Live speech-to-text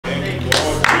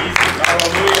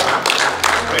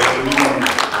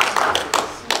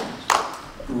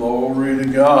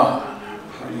God.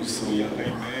 Praise the Lord.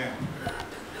 Amen.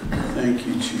 Thank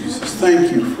you, Jesus.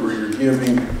 Thank you for your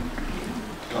giving.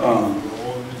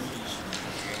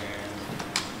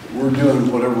 We're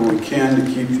doing whatever we can to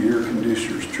keep the air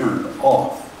conditioners turned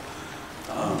off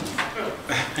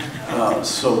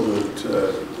so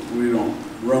that we don't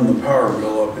run the power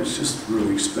bill up. It's just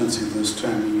really expensive this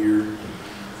time of year.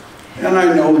 And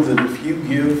I know that if you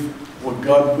give what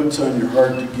God puts on your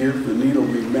heart to give, the need will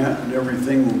be met and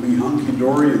everything will be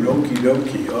hunky-dory and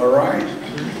okie-dokie. All right?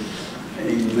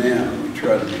 Amen. We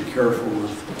try to be careful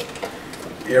with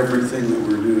everything that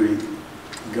we're doing.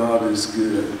 God is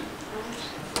good.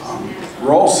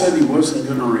 Raul said he wasn't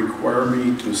going to require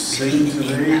me to sing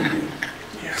today.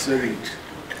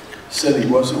 Said he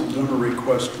wasn't going to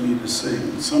request me to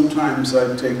sing. Sometimes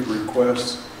I take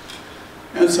requests,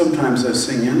 and sometimes I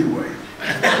sing anyway.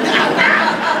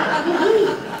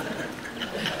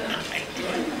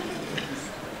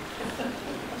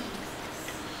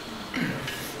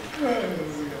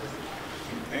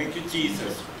 Thank you,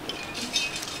 Jesus.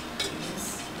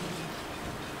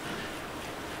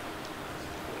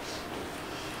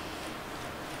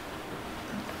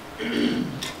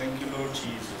 Thank you, Lord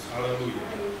Jesus. Hallelujah.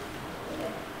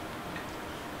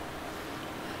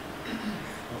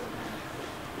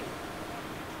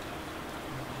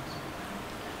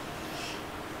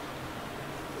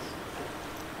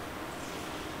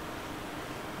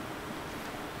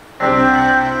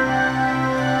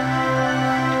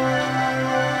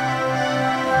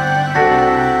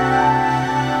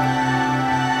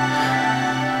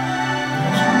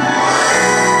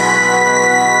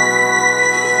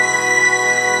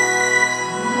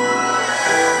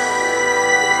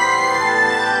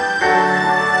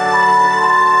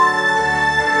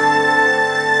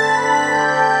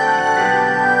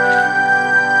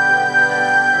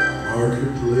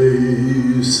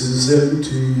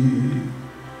 Empty,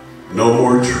 no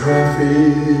more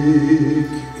traffic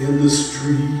in the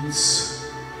streets.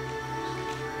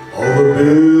 All the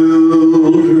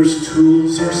builder's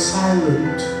tools are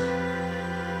silent.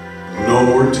 No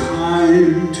more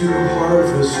time to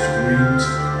harvest wheat.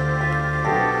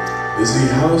 Busy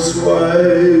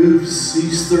housewives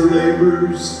cease their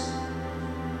labors.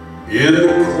 In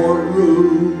the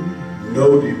courtroom,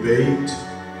 no debate.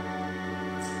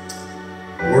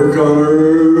 Work on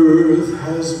earth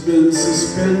has been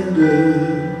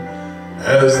suspended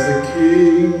as the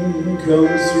King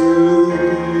comes through the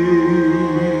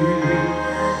gate.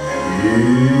 He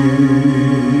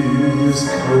is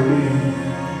coming,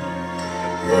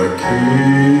 the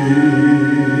King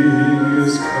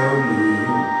is coming.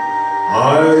 I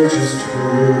just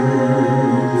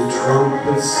heard the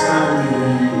trumpet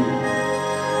sounding,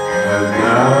 and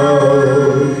now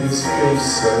his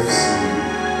face I see.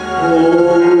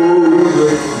 Oh, the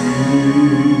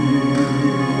King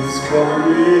is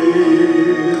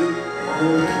coming,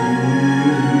 the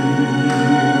King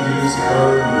is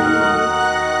coming,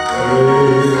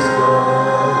 praise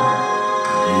God,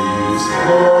 He's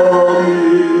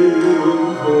coming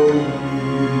for me.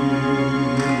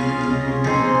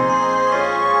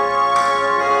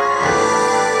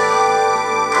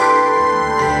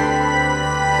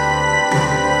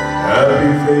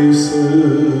 Happy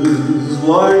faces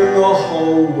line the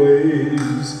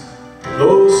hallways,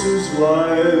 those whose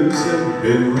lives have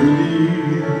been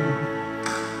redeemed.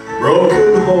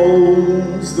 Broken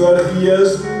homes that He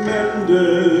has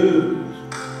mended,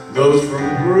 those from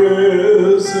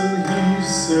prison He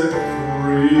set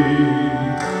free.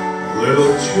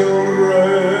 Little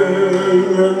children and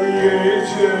the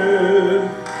aged,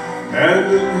 hand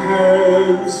in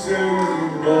hand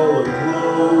stand all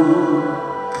aglow.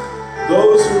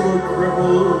 Those who were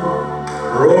crippled,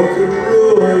 broken,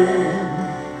 ruined,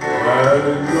 clad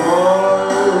in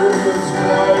garments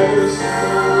white as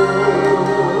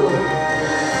snow.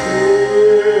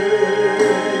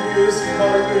 King is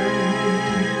coming,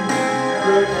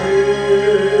 the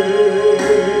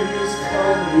King is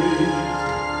coming.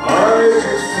 I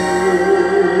just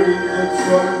heard the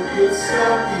trumpet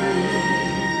sounding,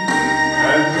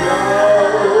 and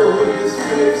now His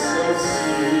face I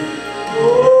see.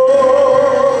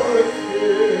 Oh, the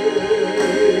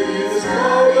King is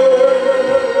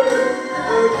coming,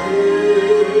 the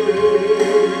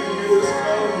King is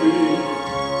coming,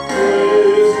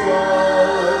 praise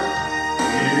God,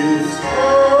 He is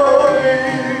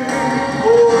coming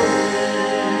for me.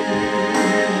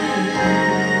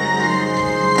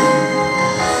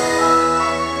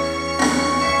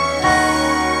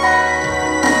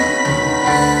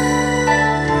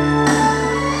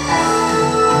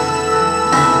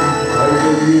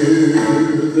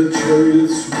 The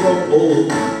chariots rumble,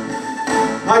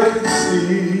 I can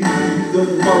see the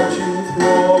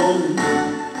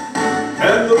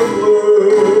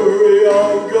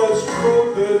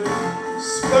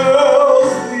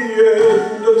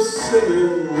sin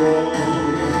and wrong.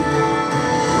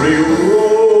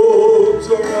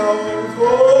 Railroads are now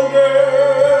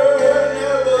unfolded,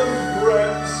 heaven's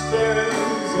breath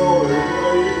stands all in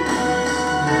place.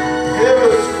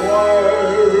 Heaven's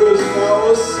choir is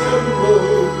now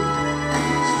assembled,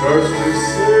 starts to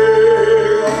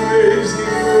sing Amazing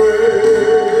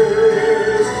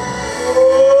Grace.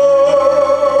 Oh,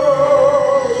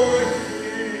 the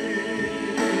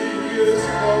King is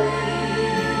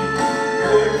coming,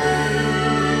 the King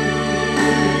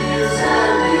is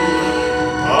coming.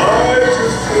 I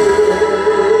just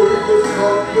heard the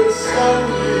trumpet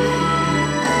sounding,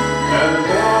 and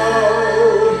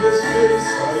now His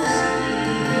face I see.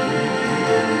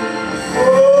 Oh,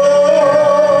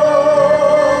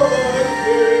 the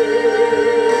King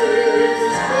is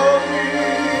coming,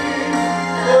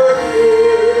 the King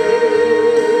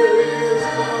is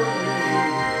coming.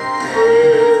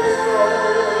 Praise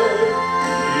God,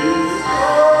 He is coming.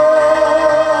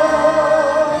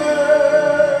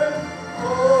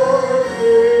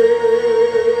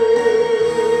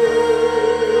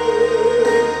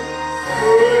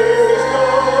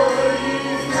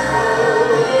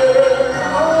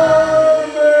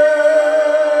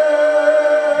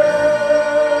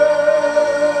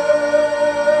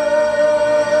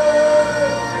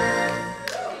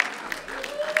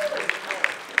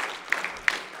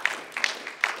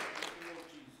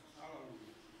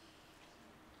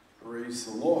 Praise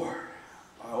the Lord.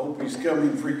 I hope He's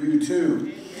coming for you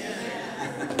too.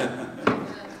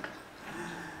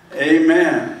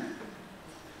 Amen.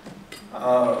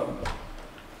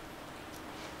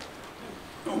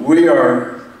 We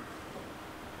are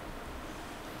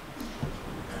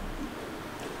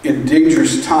in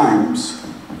dangerous times,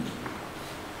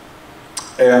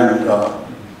 and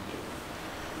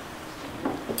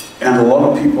a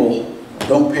lot of people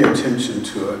don't pay attention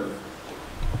to it.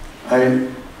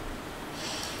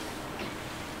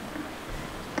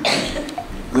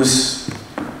 This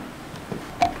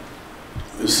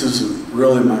isn't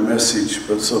really my message,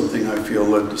 but something I feel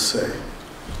led to say.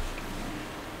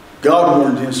 God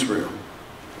warned Israel.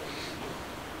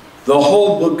 The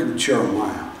whole book of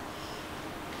Jeremiah,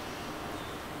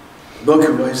 book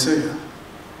of Isaiah,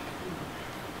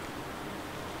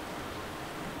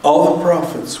 all the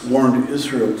prophets warned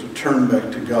Israel to turn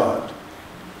back to God,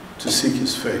 to seek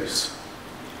His face,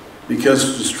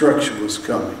 because destruction was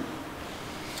coming.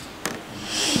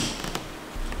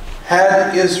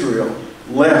 Had Israel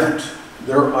left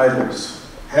their idols,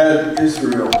 had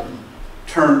Israel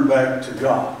turned back to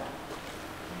God,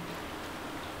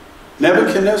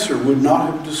 Nebuchadnezzar would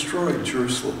not have destroyed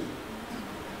Jerusalem.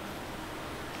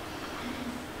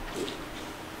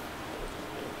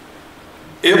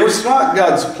 It was not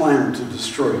God's plan to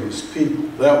destroy His people.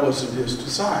 That wasn't His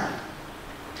desire.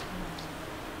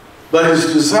 But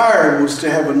His desire was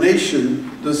to have a nation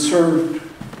that served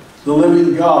the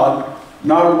living God,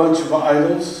 not a bunch of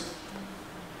idols,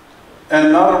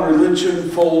 and not a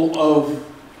religion full of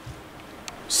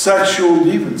sexual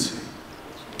deviancy.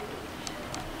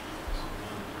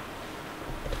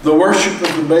 The worship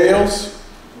of the Baals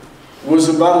was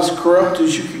about as corrupt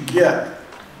as you could get.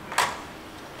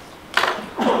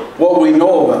 What we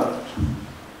know about it.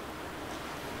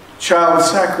 Child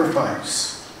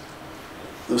sacrifice.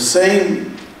 The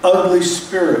same ugly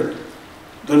spirit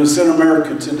that is in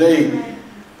America today.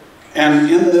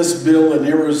 And in this bill in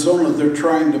Arizona, they're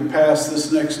trying to pass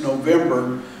this next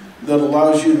November that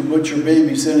allows you to butcher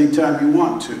babies anytime you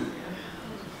want to.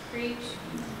 Preach.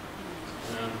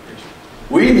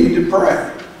 We need to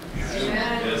pray.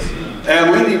 Amen.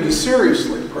 And we need to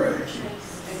seriously pray.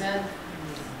 Amen.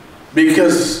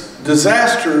 Because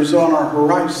disaster is on our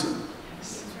horizon.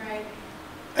 That's right.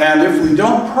 And if we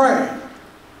don't pray,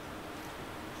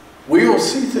 we will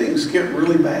see things get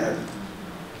really bad.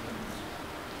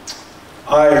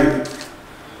 I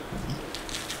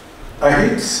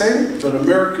hate to say it, but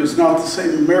America is not the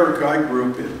same America I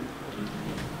grew up in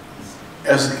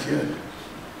as a kid.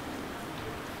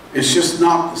 It's just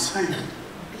not the same.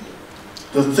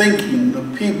 The thinking, the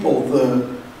people,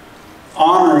 the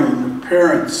honoring of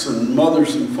parents and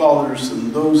mothers and fathers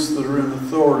and those that are in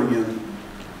authority, and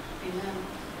Amen.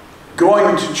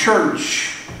 going to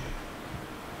church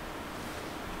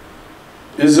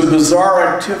is a bizarre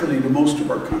activity to most of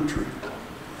our country.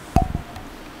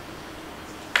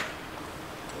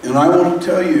 And I want to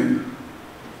tell you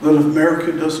that if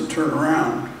America doesn't turn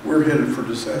around, we're headed for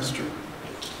disaster.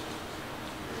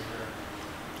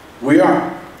 We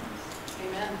are.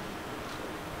 Amen.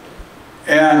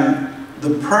 And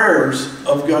the prayers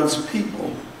of God's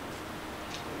people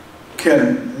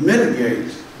can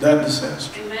mitigate that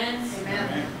disaster. Amen.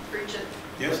 Amen. Preach it.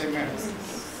 Yes, amen.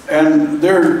 And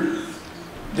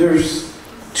there's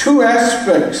two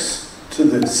aspects to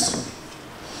this.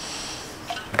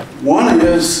 One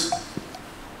is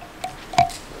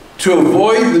to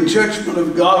avoid the judgment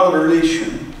of God on our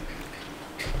nation.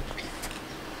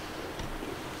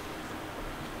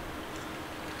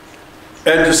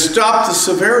 And to stop the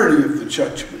severity of the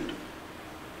judgment.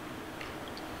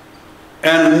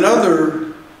 And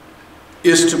another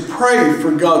is to pray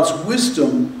for God's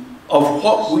wisdom of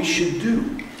what we should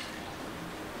do.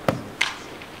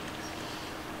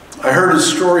 I heard a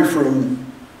story from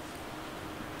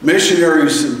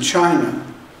missionaries in China.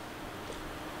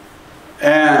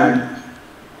 And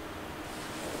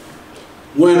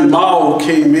when Mao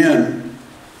came in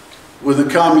with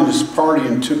the Communist Party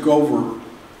and took over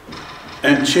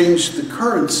and changed the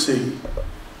currency,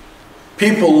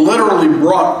 people literally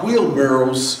brought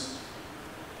wheelbarrows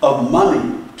of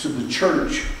money to the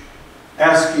church,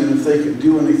 asking if they could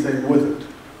do anything with it.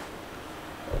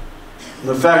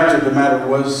 The fact of the matter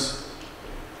was,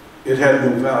 it had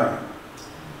no value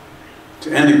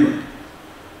to anybody.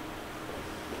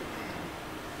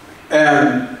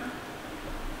 And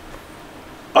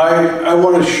I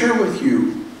want to share with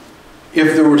you,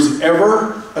 if there was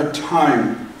ever a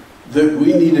time that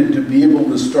we needed to be able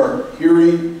to start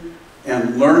hearing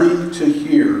and learning to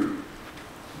hear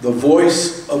the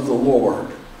voice of the Lord,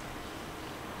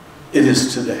 it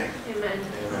is today. Amen.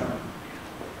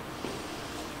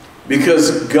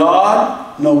 Because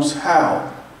God knows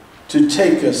how to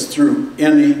take us through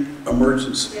any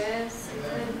emergency. Yes.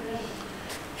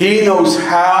 He knows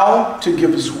how to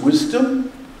give us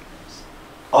wisdom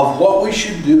of what we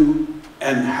should do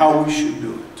and how we should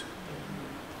do it.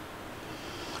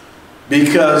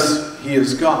 Because He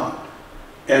is God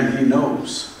and He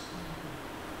knows.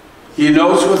 He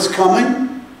knows what's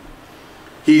coming.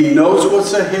 He knows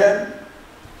what's ahead.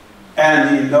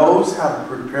 And He knows how to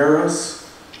prepare us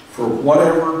for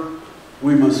whatever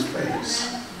we must face.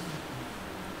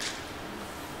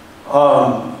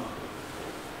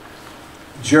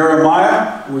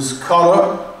 Jeremiah was caught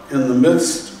up in the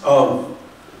midst of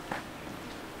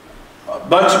a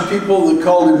bunch of people that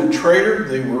called him a traitor.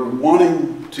 They were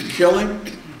wanting to kill him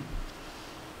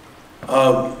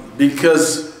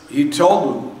because he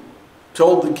told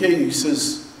the king, he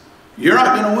says, "You're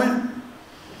not going to win.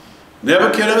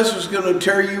 Nebuchadnezzar's going to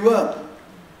tear you up."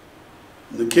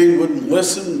 And the king wouldn't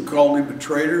listen and called him a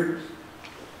traitor.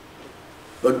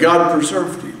 But God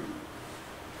preserved him.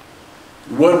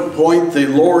 At one point, they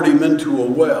lowered him into a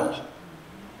well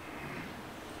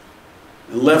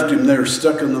and left him there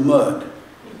stuck in the mud.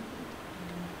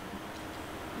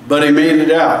 But he made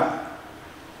it out.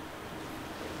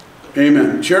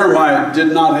 Amen. Jeremiah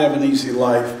did not have an easy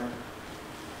life,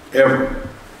 ever,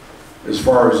 as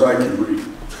far as I can read.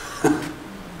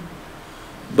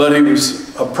 But he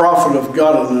was a prophet of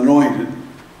God and anointed.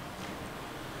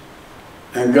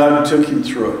 And God took him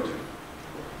through it.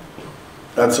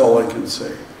 That's all I can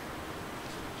say.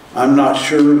 I'm not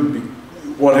sure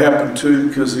what happened to him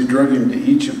because he drug him to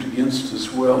Egypt against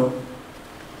his will.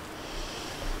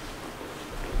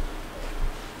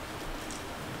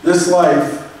 This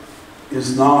life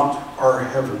is not our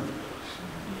heaven.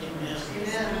 Amen.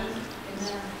 Amen.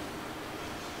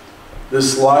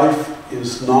 This life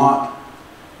is not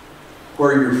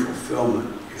where your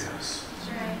fulfillment is. That's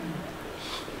right.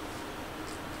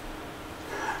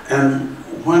 And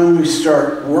when we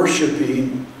start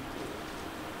worshiping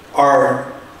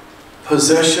our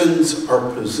possessions,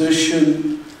 our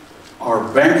position, our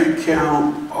bank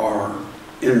account, our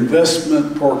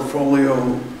investment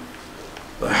portfolio,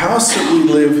 the house that we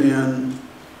live in,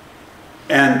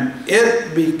 and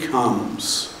it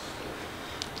becomes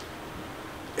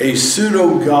a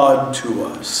pseudo-God to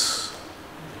us,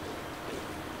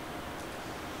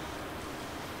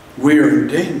 we are in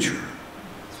danger.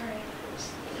 That's right.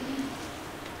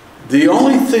 The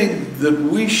only thing that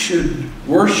we should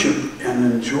worship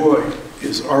and enjoy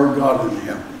is our God in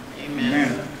heaven.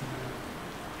 Amen.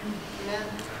 Amen.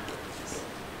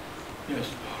 Yes.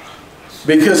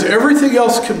 Because everything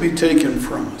else can be taken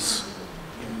from us.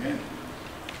 Amen.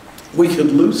 We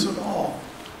could lose it all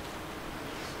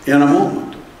in a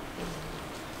moment.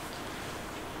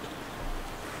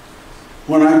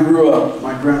 When I grew up,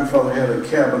 my grandfather had a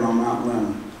cabin on Mount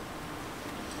Lemmon.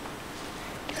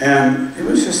 And it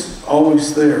was just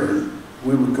always there.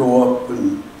 We would go up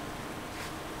and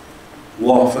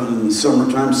often in the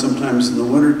summertime, sometimes in the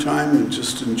wintertime, and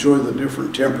just enjoy the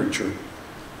different temperature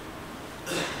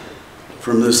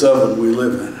from this oven we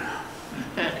live in.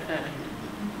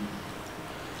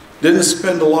 Didn't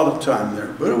spend a lot of time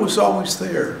there, but it was always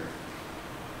there.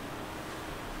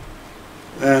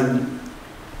 And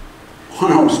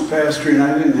when I was pastoring,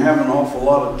 I didn't have an awful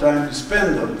lot of time to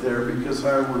spend up there because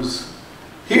I was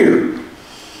here.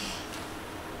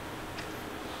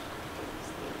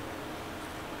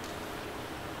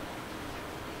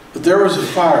 But there was a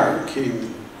fire that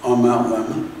came on Mount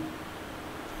Lemmon.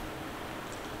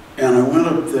 And I went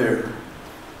up there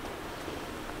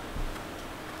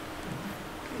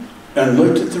and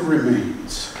looked at the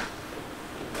remains.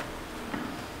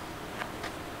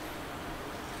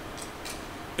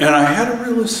 And I had a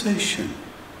realization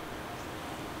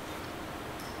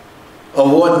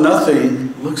of what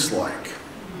nothing looks like.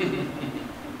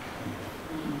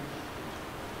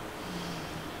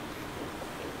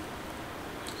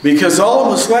 Because all that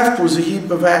was left was a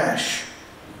heap of ash.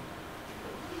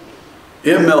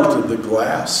 It melted the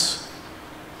glass.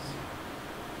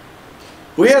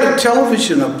 We had a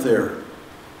television up there.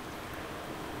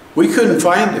 We couldn't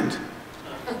find it.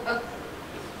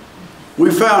 We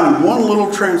found one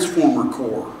little transformer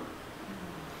core.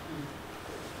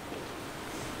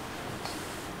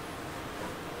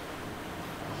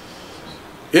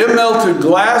 It melted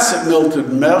glass, it melted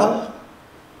metal.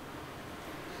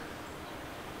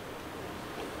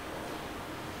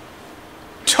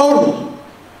 Total.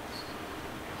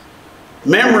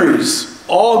 Memories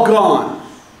all gone.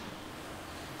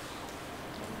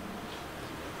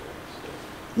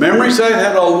 Memories I'd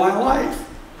had all my life.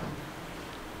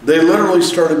 They literally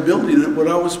started building it when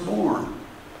I was born.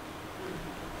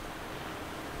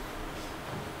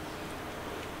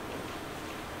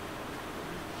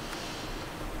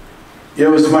 It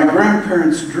was my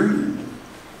grandparents' dream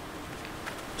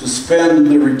to spend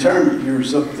the retirement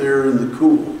years up there in the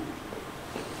cool.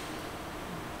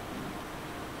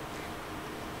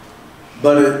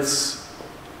 But it's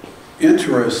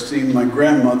interesting, my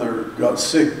grandmother got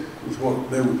sick with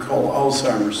what they would call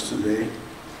Alzheimer's today,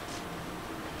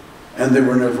 and they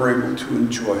were never able to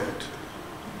enjoy it.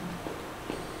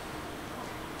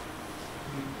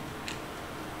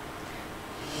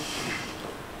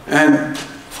 And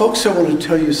folks, I want to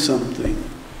tell you something.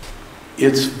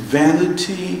 It's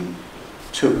vanity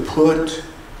to put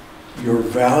your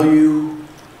value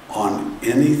on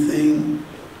anything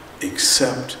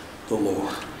except the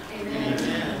Lord.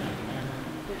 Amen.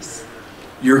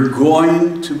 You're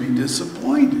going to be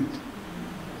disappointed.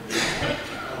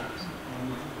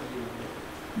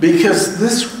 Because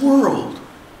this world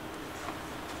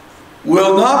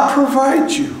will not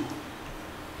provide you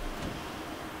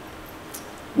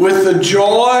with the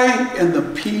joy and the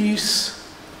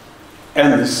peace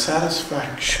and the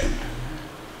satisfaction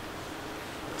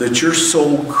that your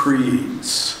soul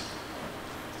creates.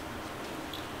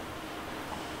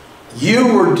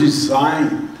 You were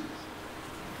designed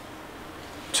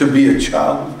to be a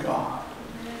child of God.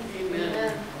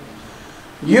 Amen.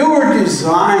 You were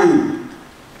designed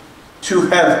to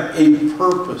have a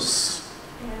purpose.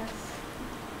 Yes.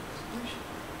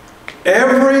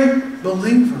 Every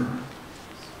believer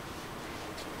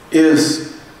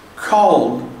is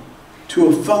called to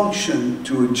a function,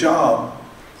 to a job,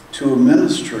 to a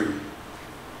ministry.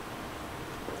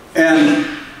 And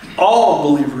all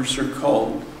believers are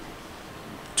called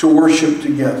to worship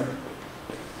together.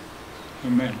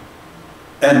 Amen.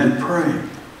 And to pray.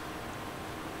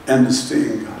 And to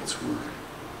stay in God's Word.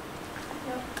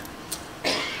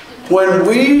 When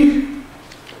we,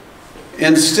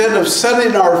 instead of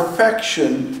setting our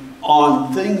affection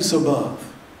on things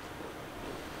above,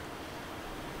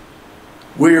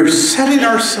 we are setting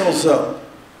ourselves up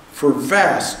for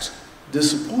vast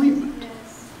disappointment.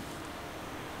 Yes.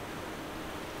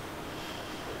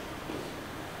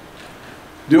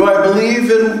 Do I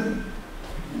believe in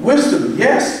wisdom?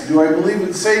 Yes. Do I believe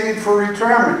in saving for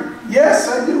retirement? Yes,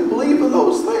 I do believe in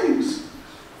those things.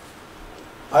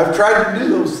 I've tried to do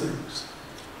those things.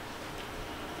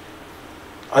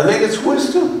 I think it's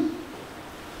wisdom.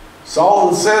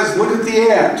 Solomon says, look at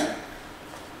the ant.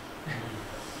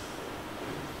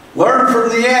 Learn from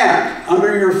the ant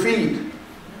under your feet.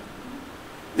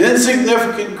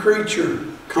 Insignificant creature,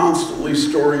 constantly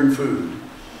storing food.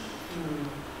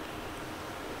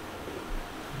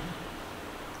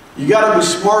 You got to be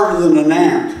smarter than an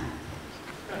ant.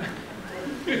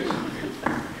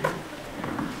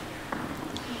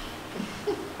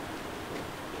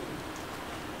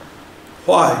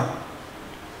 Why?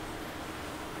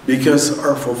 Because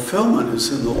our fulfillment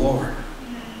is in the Lord.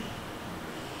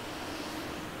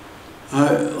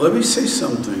 Let me say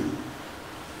something.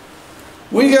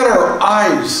 We got our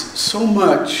eyes so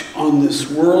much on this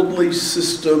worldly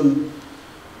system,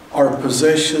 our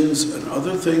possessions and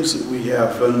other things that we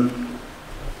have.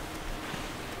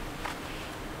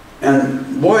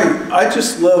 And boy, I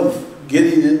just love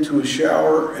getting into a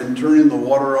shower and turning the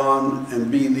water on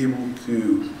and being able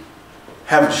to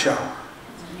have a shower.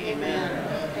 Amen.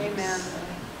 Amen.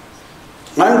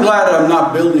 I'm glad I'm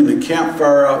not building a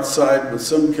campfire outside with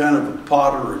some kind of a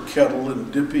pot or a kettle and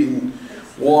dipping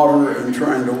water and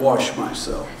trying to wash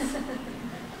myself.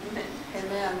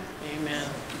 Amen. Amen.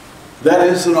 That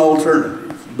is an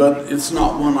alternative, but it's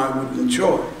not one I would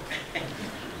enjoy.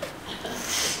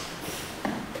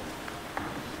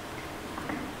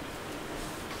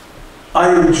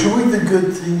 I enjoy the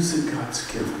good things that God's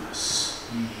given us.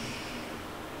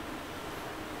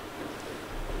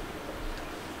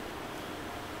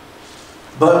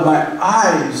 But my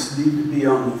eyes need to be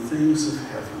on the things of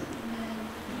heaven.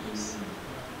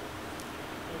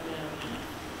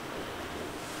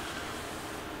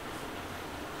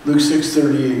 Luke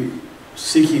 6:38,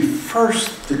 seek ye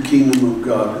first the kingdom of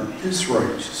God and His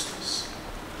righteousness.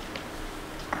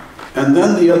 And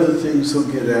then the other things will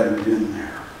get added in there.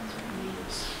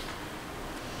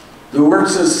 The word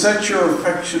says, set your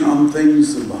affection on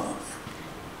things above.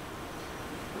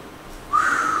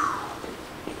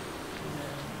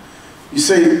 You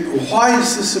say, why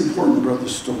is this important, Brother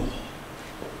Stowell?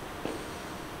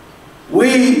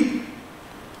 We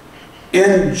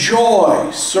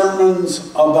enjoy sermons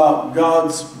about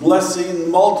God's blessing,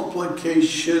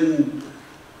 multiplication,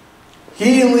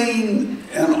 healing,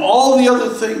 and all the other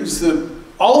things that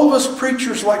all of us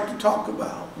preachers like to talk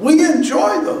about. We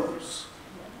enjoy those.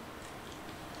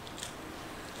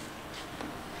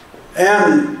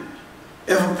 And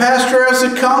if a pastor has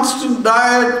a constant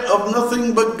diet of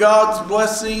nothing but God's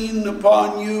blessing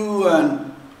upon you,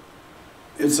 and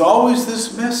it's always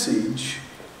this message,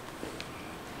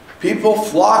 people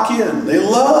flock in. They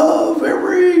love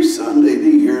every Sunday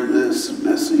to hear this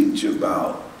message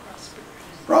about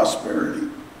prosperity.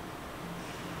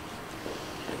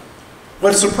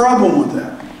 What's the problem with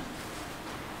that?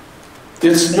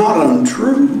 It's not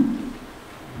untrue.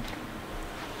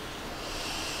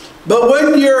 But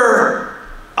when your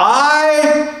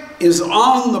eye is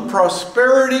on the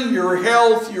prosperity, your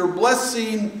health, your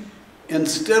blessing,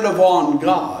 instead of on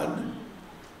God,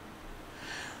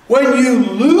 when you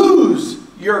lose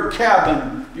your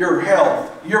cabin, your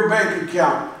health, your bank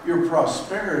account, your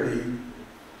prosperity,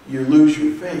 you lose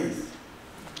your faith.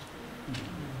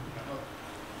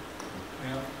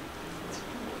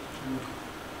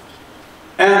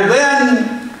 And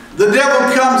then the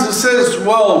devil comes and says,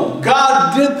 well,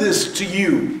 God did this to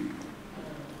you.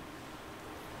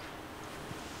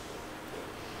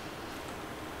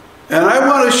 And I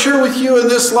want to share with you, in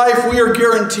this life, we are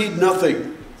guaranteed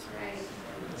nothing.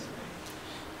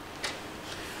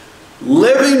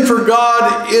 Living for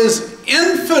God is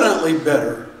infinitely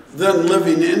better than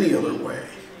living any other way.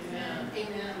 Amen.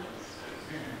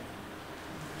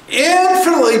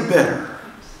 Infinitely better.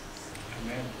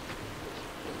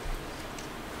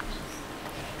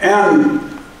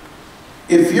 And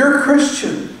if you're a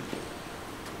Christian,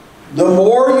 the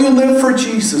more you live for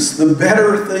Jesus, the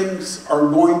better things are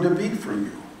going to be for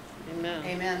you. Amen.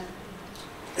 Amen.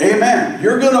 Amen.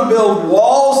 You're going to build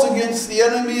walls against the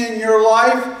enemy in your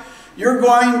life. You're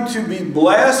going to be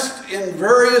blessed in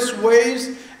various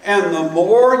ways. And the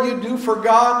more you do for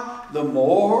God, the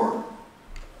more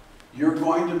you're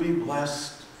going to be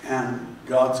blessed. And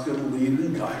God's going to lead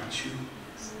and guide you.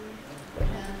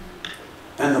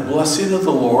 And the blessing of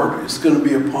the Lord is going to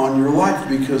be upon your life,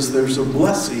 because there's a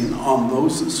blessing on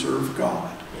those that serve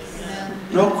God. Amen.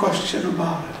 No question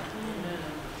about it. Amen.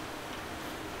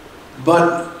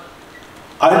 But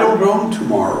I don't know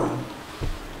tomorrow.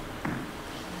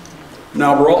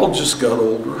 Now, we're all just got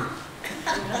older.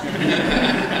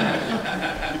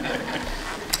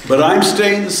 But I'm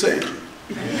staying the same.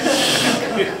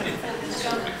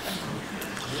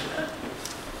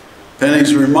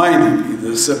 Penny's reminding me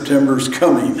that September's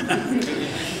coming.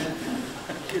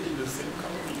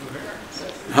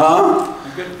 Huh?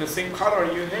 You get the same color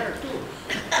in your hair too.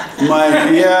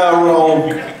 Yeah, well,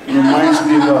 it reminds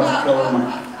me about the color of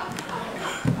my...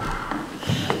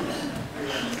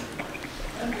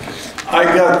 I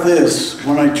got this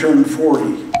when I turned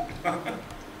 40.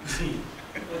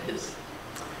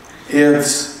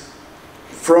 It's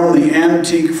from the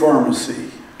antique pharmacy.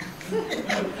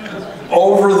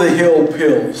 Over the hill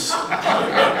pills. Can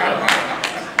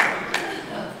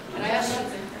I have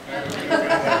something?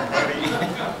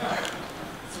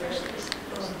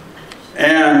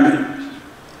 And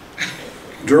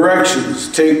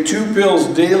directions. Take 2 pills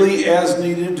daily as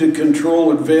needed to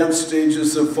control advanced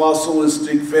stages of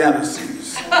fossilistic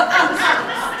fantasies.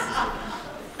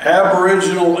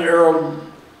 Aboriginal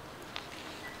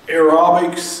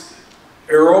aerobics,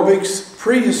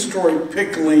 prehistoric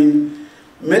pickling,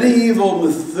 medieval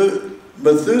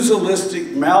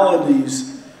Methuselistic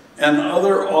maladies, and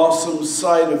other awesome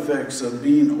side effects of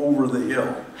being over the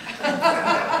hill.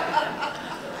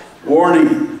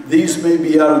 Warning, these may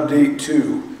be out of date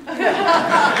too.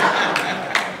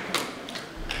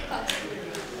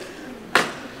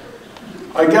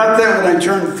 I got that when I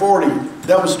turned 40.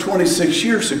 That was 26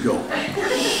 years ago.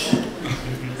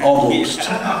 Almost.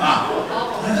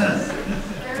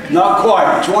 Not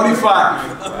quite.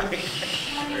 25.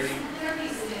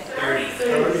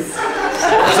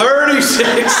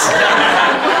 36.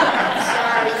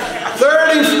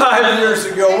 35 years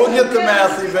ago. We'll get the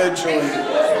math eventually.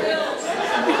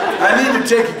 I need to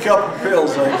take a couple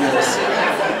pills, I guess.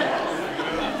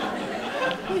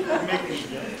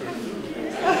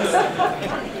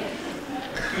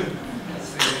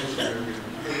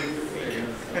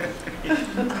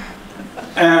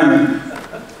 And,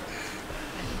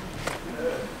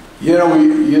 you know, we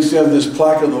used to have this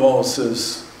plaque on the wall that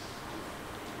says,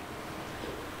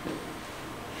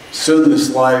 soon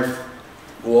this life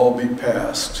will all be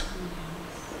past.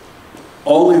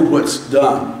 Only what's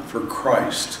done for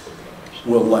Christ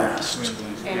will last.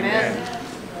 Amen.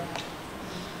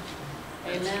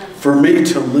 Amen. For me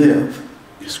to live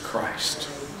is Christ.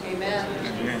 Amen.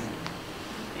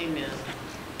 Amen.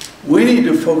 We need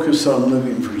to focus on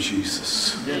living for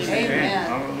Jesus. Amen.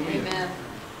 Amen.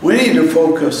 We need to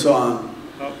focus on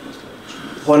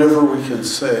whatever we can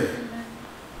say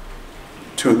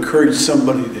to encourage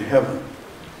somebody to heaven.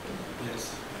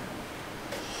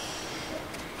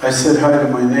 I said hi to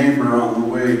my neighbor on the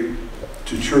way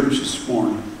to church this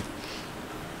morning.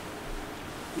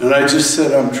 And I just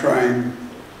said I'm trying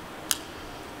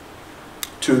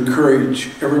to encourage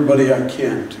everybody I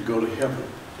can to go to heaven.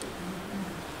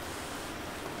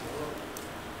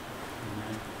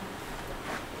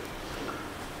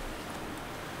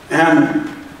 And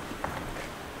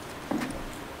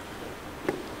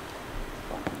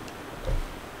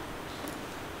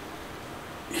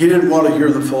he didn't want to hear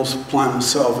the full plan of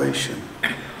salvation.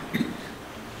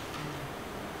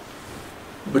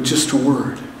 But just a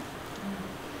word.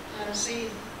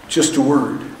 Just a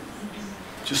word.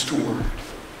 Just a word.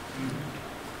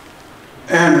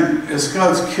 And as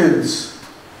God's kids,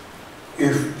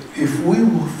 if we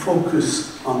will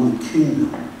focus on the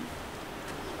kingdom,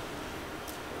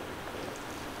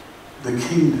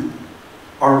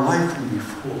 our life will be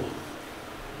full.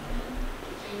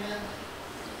 Amen.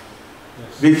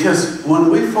 Because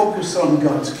when we focus on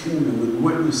God's kingdom and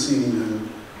witnessing and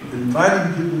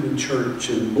inviting people to church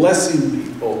and blessing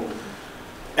people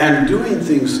and doing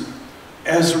things,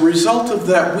 as a result of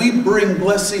that, we bring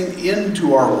blessing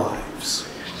into our lives.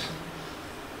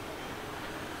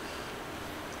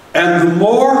 And the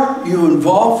more you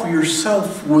involve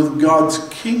yourself with God's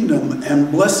kingdom and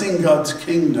blessing God's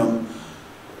kingdom,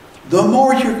 the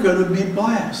more you're going to be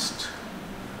blessed.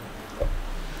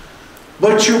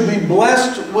 But you'll be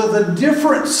blessed with a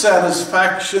different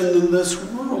satisfaction than this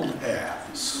world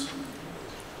has.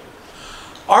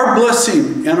 Our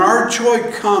blessing and our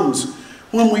joy comes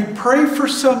when we pray for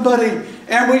somebody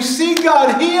and we see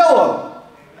God heal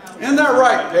them. Isn't that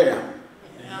right, Pam?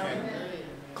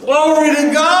 Glory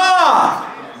to God!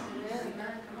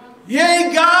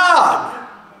 Yay, God!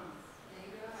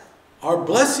 Our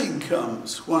blessing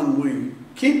comes when we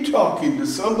keep talking to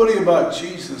somebody about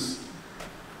Jesus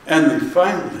and they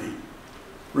finally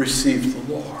receive the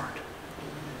Lord.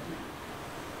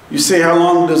 You say, how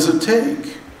long does it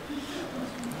take?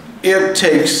 It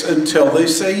takes until they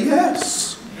say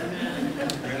yes. Amen.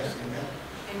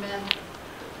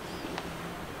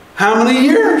 How many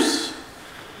years?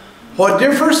 What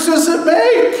difference does it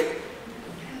make?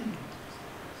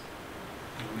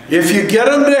 If you get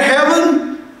them to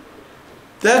heaven,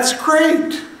 that's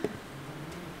great.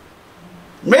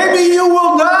 Maybe you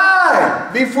will die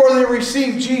before they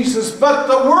receive Jesus, but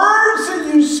the words that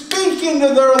you speak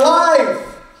into their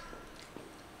life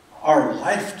are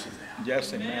life to them.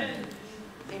 Yes, amen.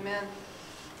 Amen.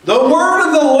 The word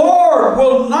of the Lord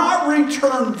will not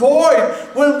return void.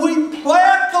 When we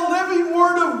plant the living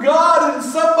word of God in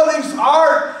somebody's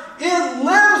heart, it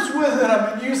lives with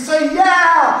them. And you say,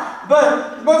 yeah,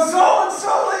 but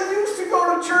so-and-so, they used to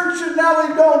go to church and now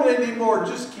they don't anymore.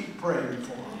 Just keep praying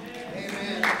for them.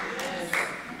 Amen.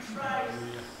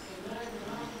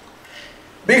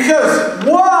 Because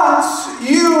once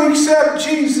you accept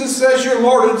Jesus as your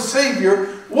Lord and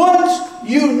Savior, once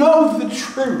you know the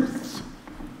truth,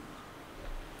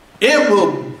 it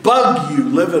will bug you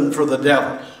living for the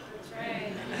devil.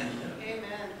 Amen.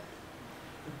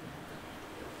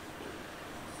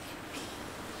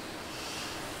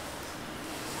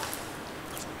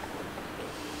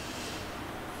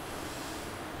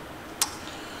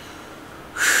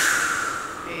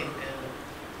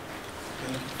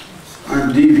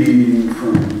 I'm deviating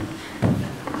from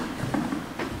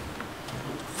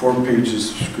 4 pages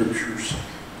of scriptures.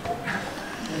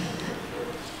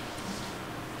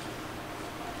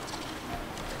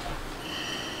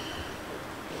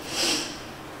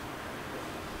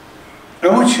 I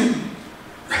want you,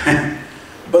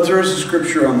 but there is a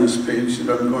scripture on this page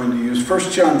that I'm going to use. 1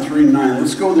 John 3:9.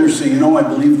 Let's go there so you know I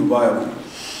believe the Bible.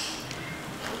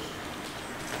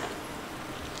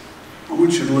 I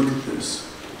want you to look at this.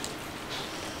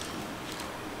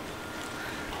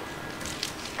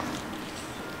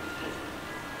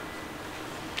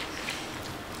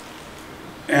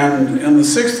 And in the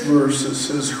 6th verse it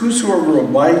says, whosoever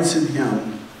abides in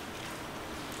him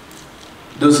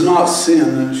does not sin,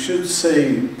 and it should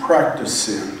say practice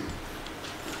sin.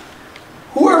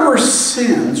 Whoever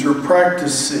sins or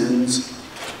practices sins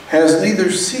has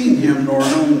neither seen him nor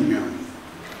known him.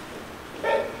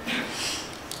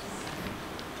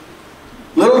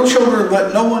 Little children,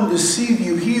 let no one deceive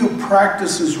you. He who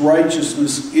practices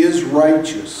righteousness is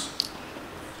righteous,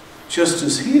 just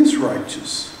as he is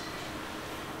righteous.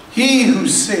 He who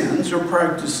sins or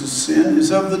practices sin is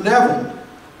of the devil.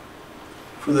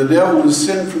 For the devil has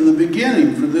sinned from the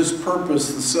beginning. For this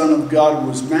purpose the Son of God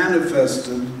was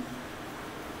manifested,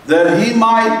 that he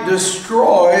might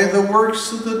destroy the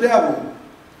works of the devil.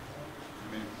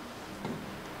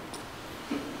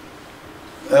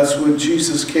 That's what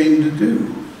Jesus came to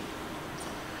do.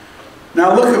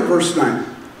 Now look at verse 9.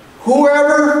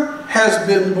 Whoever has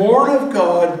been born of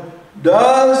God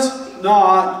does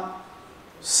not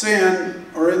sin,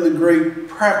 or in the Greek,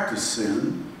 practice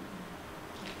sin.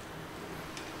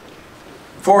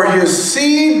 For his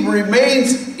seed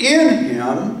remains in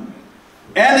him,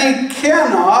 and he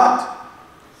cannot,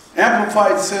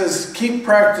 Amplified says, keep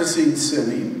practicing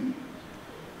sinning,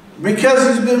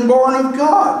 because he's been born of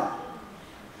God.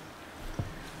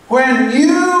 When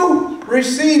you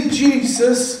receive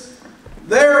Jesus,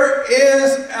 there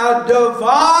is a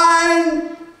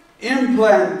divine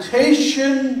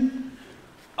implantation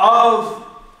of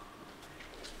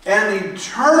an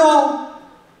eternal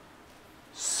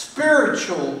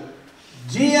spiritual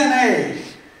DNA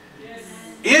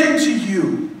into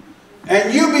you,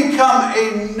 and you become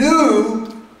a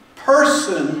new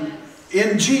person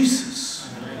in Jesus.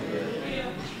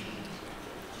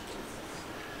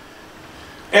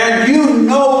 And you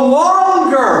no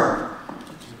longer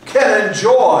can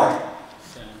enjoy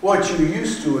what you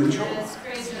used to enjoy.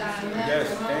 Yes,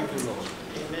 thank you, Lord.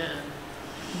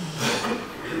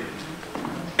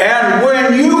 And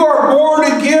when you are born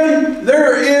again,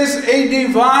 there is a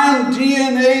divine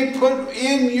DNA put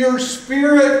in your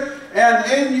spirit and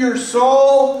in your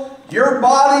soul. Your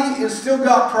body has still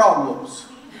got problems.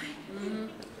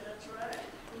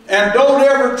 And don't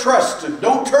ever trust it.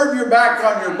 Don't turn your back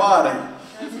on your body.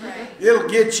 It'll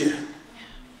get you.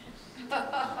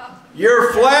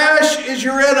 Your flesh is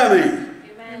your enemy.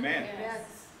 Amen.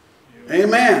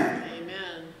 Amen.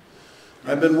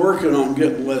 I've been working on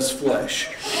getting less flesh.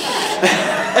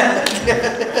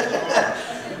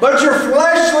 But your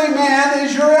fleshly man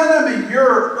is your enemy.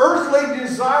 Your earthly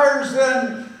desires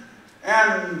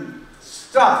and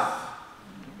stuff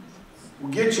will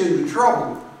get you into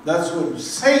trouble. That's what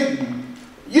Satan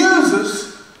uses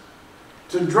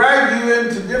to drag you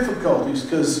into difficulties,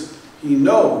 because he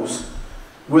knows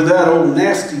with that old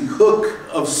nasty hook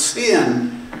of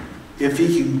sin, if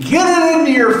he can get it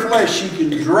into your flesh, he can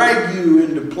drag you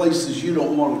into places you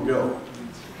don't want to go.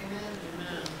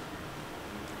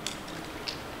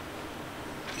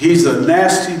 He's a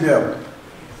nasty devil.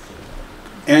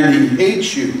 And he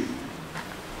hates you.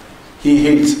 He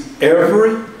hates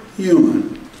every human.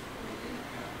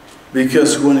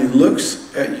 Because when he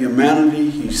looks at humanity,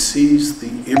 he sees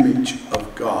the image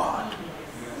of God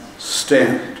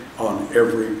stamped on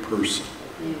every person.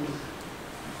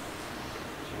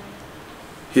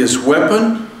 His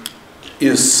weapon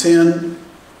is sin,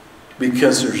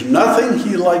 because there's nothing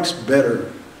he likes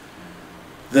better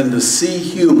than to see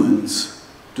humans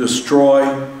destroy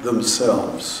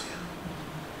themselves.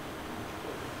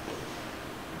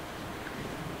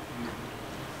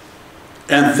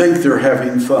 And think they're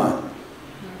having fun.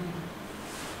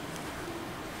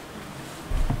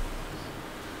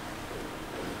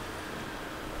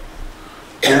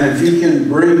 And if he can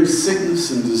bring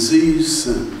sickness and disease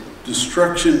and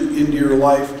destruction into your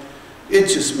life, it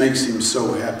just makes him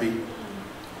so happy.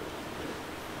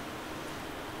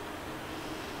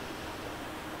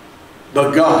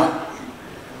 But God.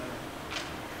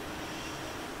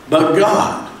 But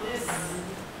God.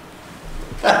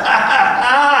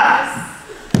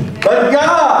 But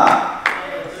God.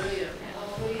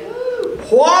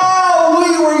 While we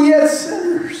were yet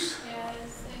sinners,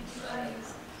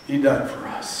 died for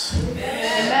us.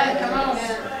 Amen. Come on.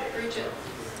 Preach it.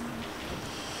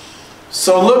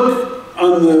 So look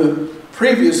on the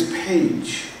previous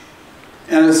page,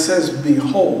 and it says,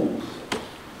 behold,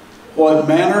 what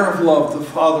manner of love the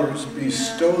Father has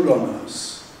bestowed on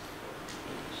us,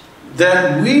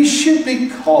 that we should be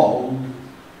called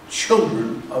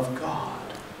children of God.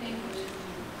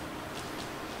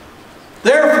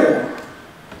 Therefore,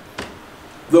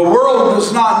 the world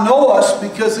does not know us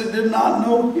because it did not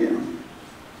know Him.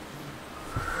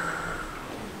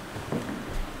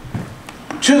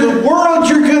 To the world,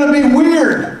 you're going to be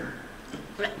weird.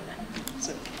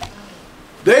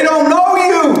 They don't know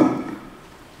you.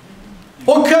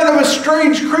 What kind of a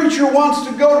strange creature wants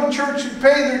to go to church and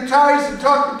pay their tithes and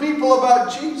talk to people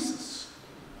about Jesus?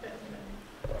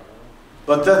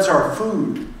 But that's our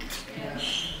food.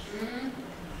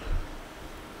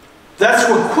 That's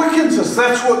what quickens us.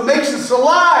 That's what makes us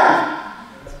alive.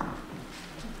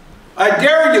 I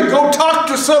dare you, go talk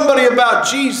to somebody about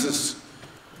Jesus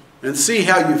and see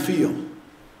how you feel.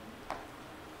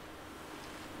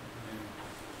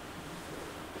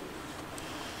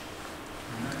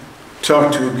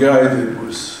 Talked to a guy that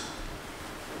was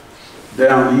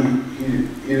down, he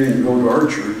didn't go to our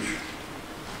church.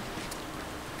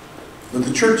 But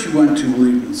the church he went to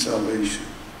believed in salvation.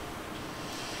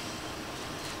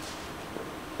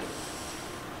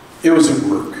 It was at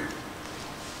work.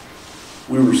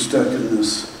 We were stuck in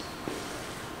this,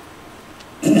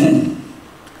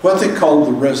 what they called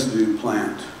the residue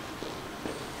plant.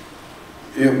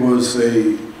 It was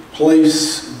a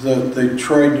place that they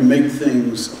tried to make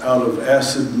things out of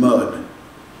acid mud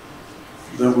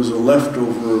that was a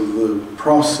leftover of the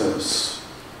process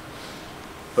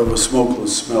of a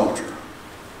smokeless smelter.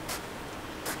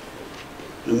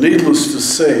 And needless to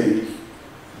say,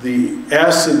 the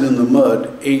acid in the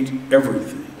mud ate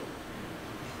everything.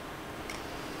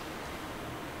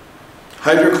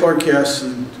 Hydrochloric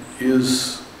acid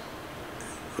is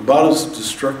about as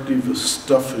destructive a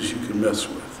stuff as you can mess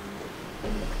with.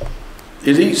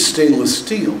 It eats stainless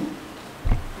steel.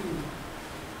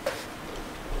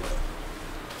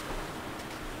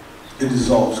 It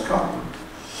dissolves copper.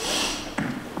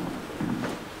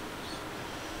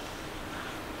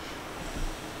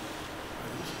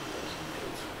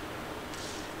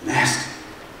 Nasty.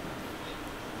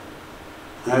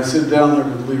 And I sit down there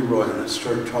with Leroy and I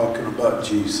start talking about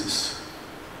Jesus.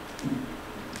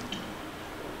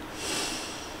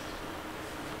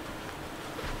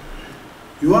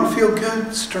 You want to feel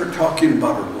good? Start talking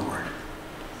about our Lord.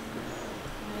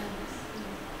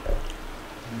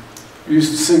 I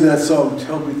used to sing that song,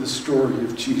 Tell Me the Story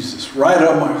of Jesus, right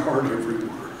on my heart, every word.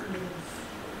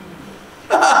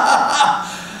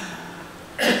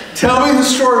 Tell me the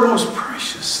story most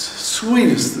precious,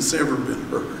 sweetest that's ever been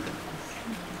heard.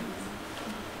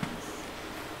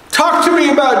 Talk to me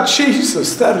about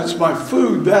Jesus. That is my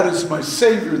food. That is my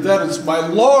Savior. That is my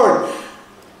Lord.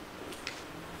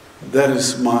 That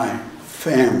is my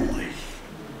family.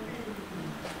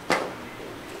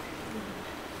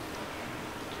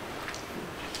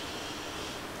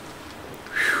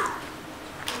 Whew.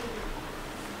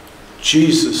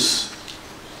 Jesus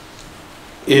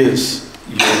is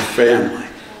your family.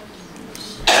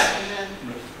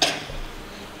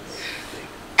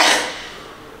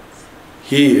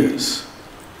 He is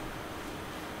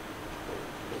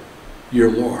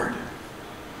your Lord,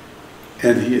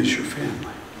 and He is your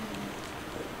family.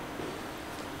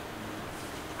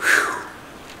 Whew.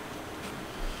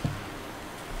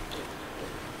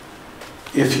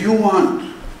 If you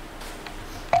want,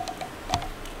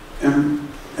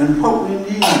 and what we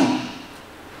need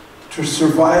to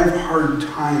survive hard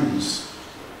times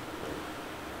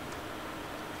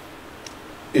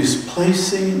is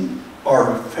placing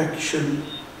our affection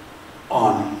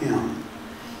on Him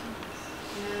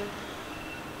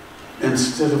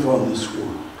instead of on this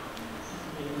world.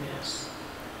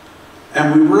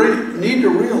 And we need to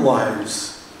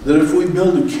realize that if we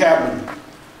build a cabin,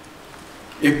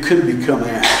 it could become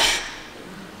ash.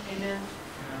 Amen.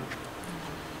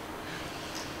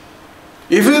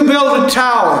 If we build a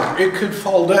tower, it could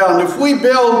fall down. If we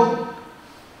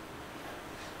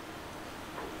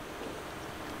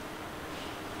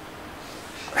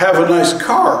have a nice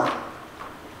car,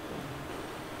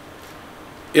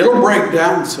 it'll break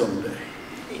down someday.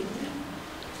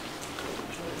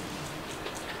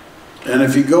 And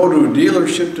if you go to a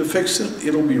dealership to fix it,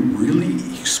 it'll be really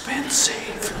expensive.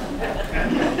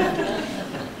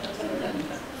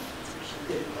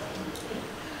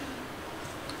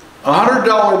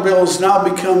 $100 bills now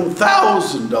become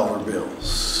 $1,000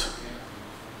 bills.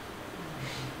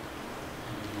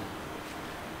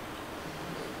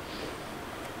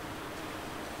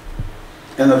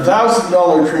 And a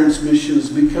 $1,000 transmission has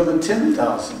become a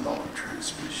 $10,000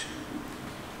 transmission.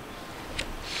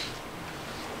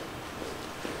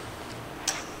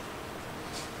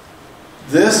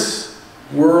 This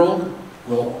world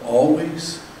will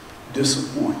always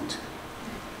disappoint.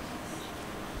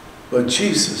 But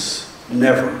Jesus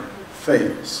never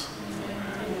fails.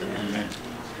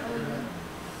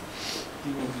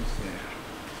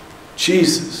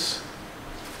 Jesus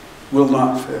will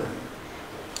not fail.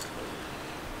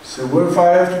 So what if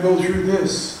I have to go through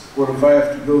this? What if I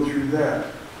have to go through that?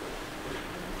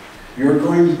 You're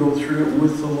going to go through it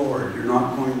with the Lord. You're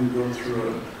not going to go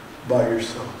through it by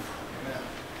yourself.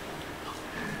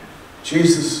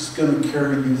 Jesus is going to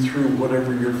carry you through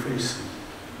whatever you're facing.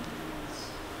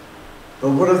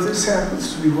 But what if this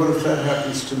happens to me? What if that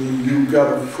happens to me? You've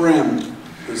got a friend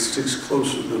that sticks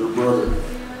closer than a brother.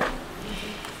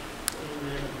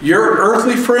 Your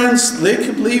earthly friends, they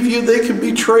can leave you, they can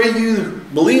betray you.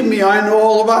 Believe me, I know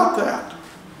all about that.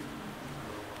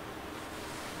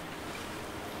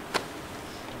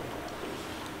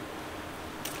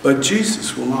 But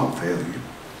Jesus will not fail you.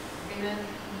 Amen.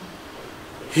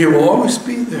 He will always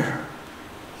be there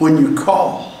when you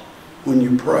call, when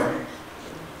you pray.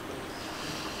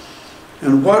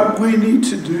 And what we need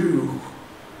to do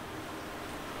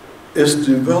is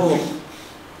develop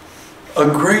a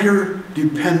greater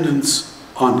dependence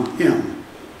on Him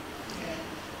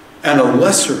and a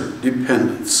lesser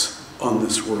dependence on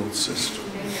this world system.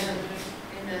 Amen.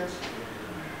 Amen.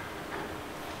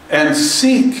 And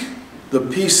seek the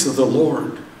peace of the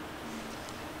Lord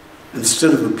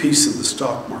instead of the peace of the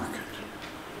stock market.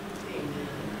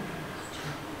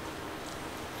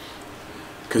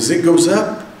 Because it goes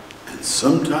up and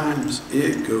sometimes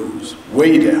it goes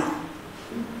way down.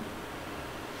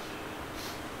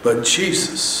 But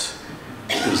Jesus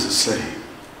is the same.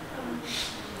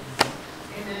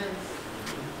 Amen.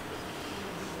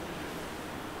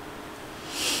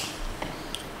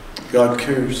 God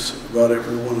cares about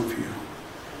every one of you.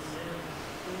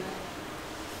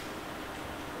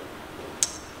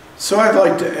 So I'd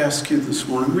like to ask you this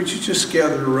morning, would you just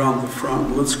gather around the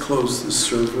front? Let's close this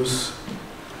service.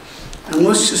 And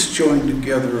let's just join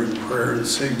together in prayer and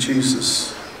say,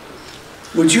 Jesus,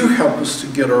 would you help us to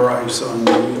get our eyes on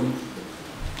you?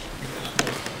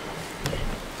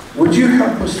 Would you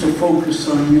help us to focus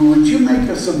on you? Would you make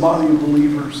us a body of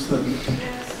believers that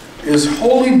is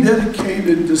wholly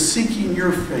dedicated to seeking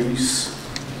your face?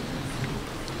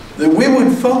 That we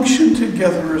would function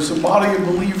together as a body of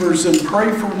believers and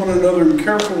pray for one another and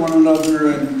care for one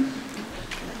another,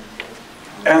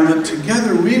 and that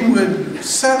together we would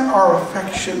set our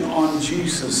affection on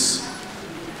Jesus.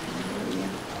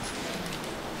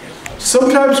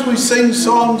 Sometimes we sing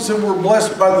songs and we're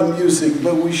blessed by the music,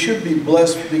 but we should be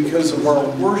blessed because of our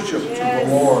worship to the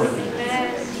Lord.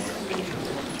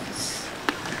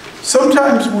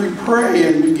 Sometimes we pray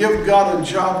and we give God a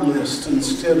job list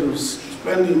instead of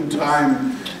spending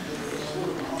time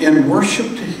in worship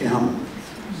to Him.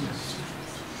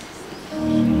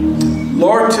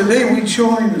 Lord, today we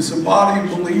join as a body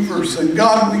of believers, and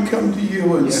God, we come to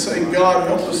you and say, God,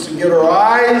 help us to get our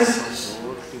eyes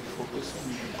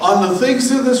on the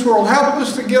things of this world. Help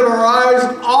us to get our eyes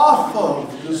off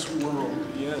of this world.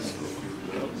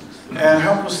 And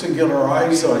help us to get our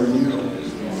eyes on you.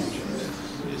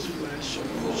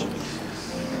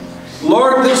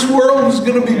 Lord, this world is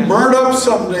going to be burned up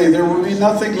someday. There will be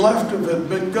nothing left of it.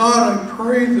 But God, I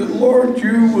pray that, Lord,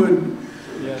 you would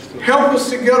help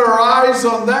us to get our eyes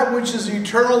on that which is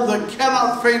eternal, that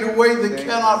cannot fade away, that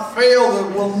cannot fail,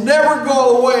 that will never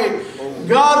go away.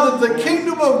 God, that the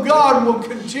kingdom of God will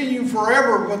continue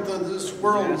forever, but that this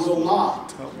world will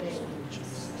not.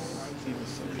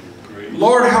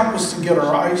 Lord, help us to get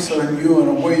our eyes on you in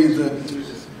a way that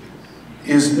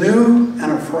is new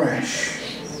and afresh.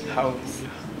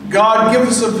 God, give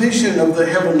us a vision of the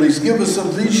heavenlies. Give us a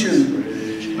vision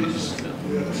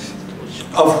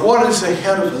of what is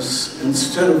ahead of us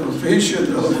instead of a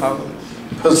vision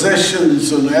of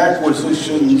possessions and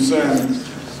acquisitions and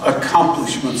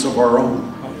accomplishments of our own.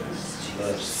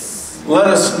 Let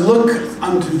us look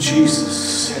unto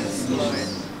Jesus.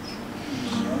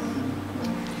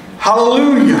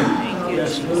 Hallelujah.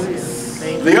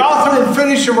 The author and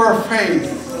finisher of our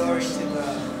faith.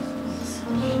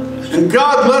 And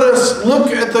God, let us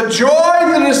look at the joy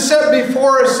that is set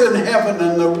before us in heaven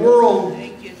and the world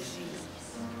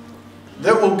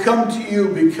that will come to you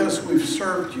because we've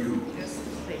served you.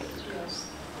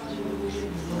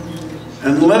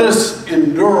 And let us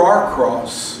endure our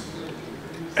cross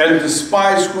and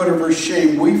despise whatever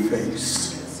shame we face.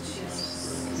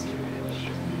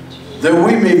 that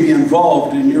we may be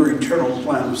involved in your eternal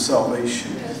plan of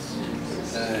salvation.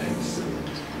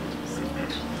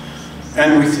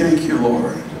 And we thank you,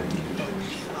 Lord,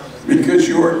 because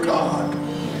you are God.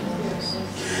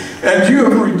 And you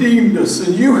have redeemed us,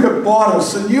 and you have bought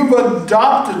us, and you've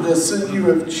adopted us, and you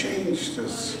have changed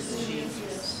us.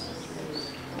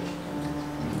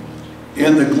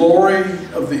 In the glory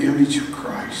of the image of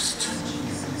Christ,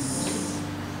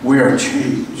 we are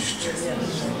changed.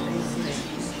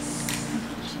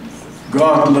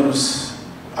 God, let us,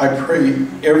 I pray,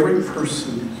 every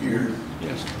person here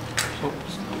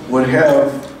would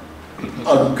have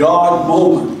a God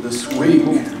moment this week.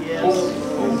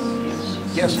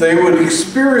 Yes. They would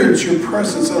experience your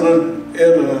presence at a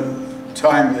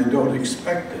time they don't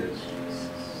expect it.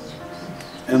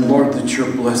 And Lord, that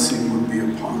your blessing would be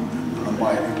upon them in a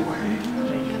mighty way.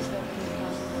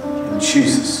 In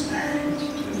Jesus' name,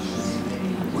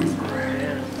 we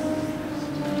pray.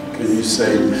 Can you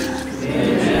say amen?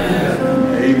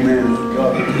 Amen. Amen.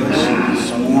 God bless you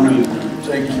this morning.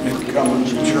 Thank you for coming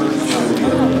to church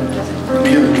and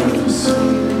being with us.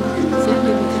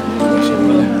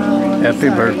 Happy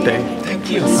birthday. Thank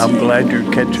you. I'm glad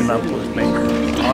you're catching up with me.